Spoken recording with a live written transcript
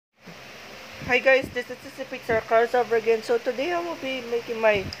Hi guys, this is Disney Pixar cars over again. So today I will be making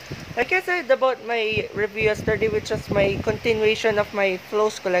my, like I said about my review yesterday, which was my continuation of my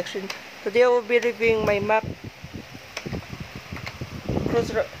flows collection. Today I will be reviewing my Mack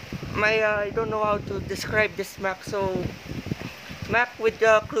Cruz, I don't know how to describe this Mack. So Mack with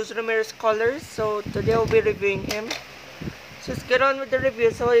the Cruz Ramirez colors. So today I will be reviewing him. So let's get on with the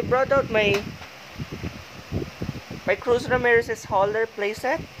review. So I brought out my Cruz Ramirez's hauler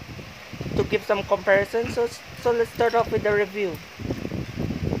playset to give some comparison. So let's start off with the review.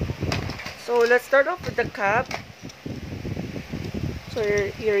 So let's start off with the cap. So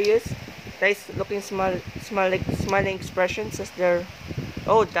here he is. Nice looking smiling expressions as there.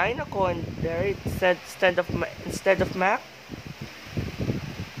 Oh, DINOCO and there instead of Mack.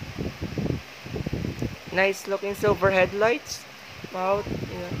 Nice looking silver headlights. Wow,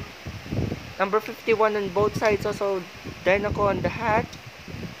 yeah. Number 51 on both sides, also DINOCO on the hat.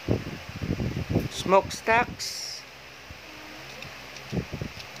 Smokestacks.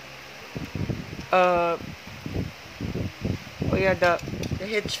 Oh yeah, the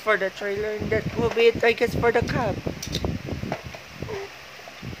hitch for the trailer, and that will be it, I guess, for the cab.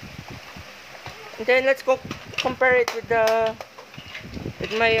 And then let's go compare it with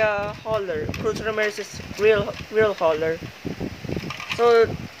my hauler, Cruz Ramirez's real hauler. So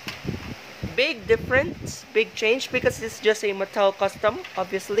big difference, big change, because it's just a Mattel custom,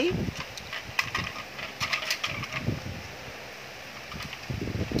 obviously.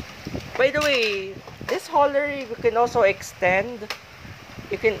 By the way, this hauler you can also extend.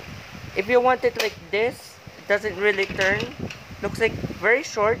 You can, if you want it like this, it doesn't really turn. Looks like very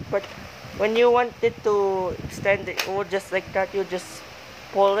short, but when you want it to extend it, or just like that, you just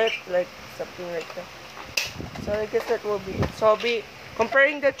pull it like something like that. So I guess that will be it. So I'll be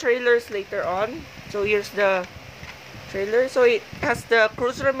comparing the trailers later on. So here's the trailer. So it has the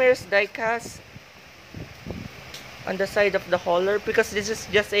Cruz Ramirez diecast on the side of the hauler, because this is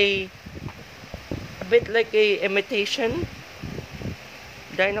just a bit like a imitation.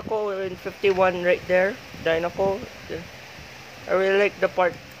 DINOCO in 51 right there. DINOCO. I really like the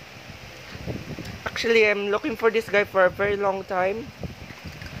part. Actually, I'm looking for this guy for a very long time.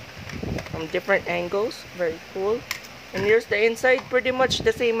 From different angles. Very cool. And here's the inside. Pretty much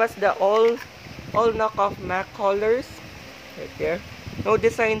the same as the all knockoff Mack haulers. Right there. No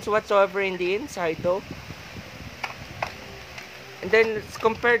designs whatsoever in the inside though. And then let's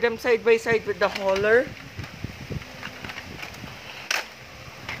compare them side by side with the hauler.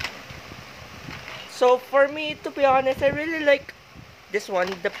 So for me, to be honest, I really like this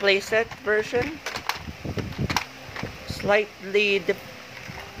one, the playset version.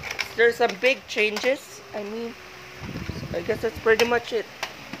 There's some big changes. I mean, I guess that's pretty much it.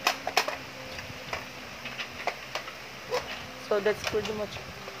 So that's pretty much it.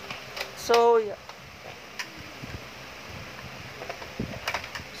 So yeah.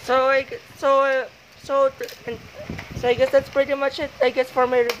 So I guess that's pretty much it. I guess for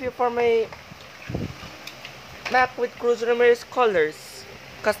my review for my Mack with Cruz Ramirez colors,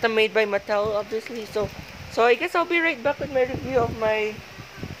 custom made by Mattel, obviously. So I guess I'll be right back with my review of my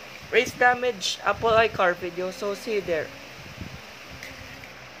race damage Apple iCar video. So see you there.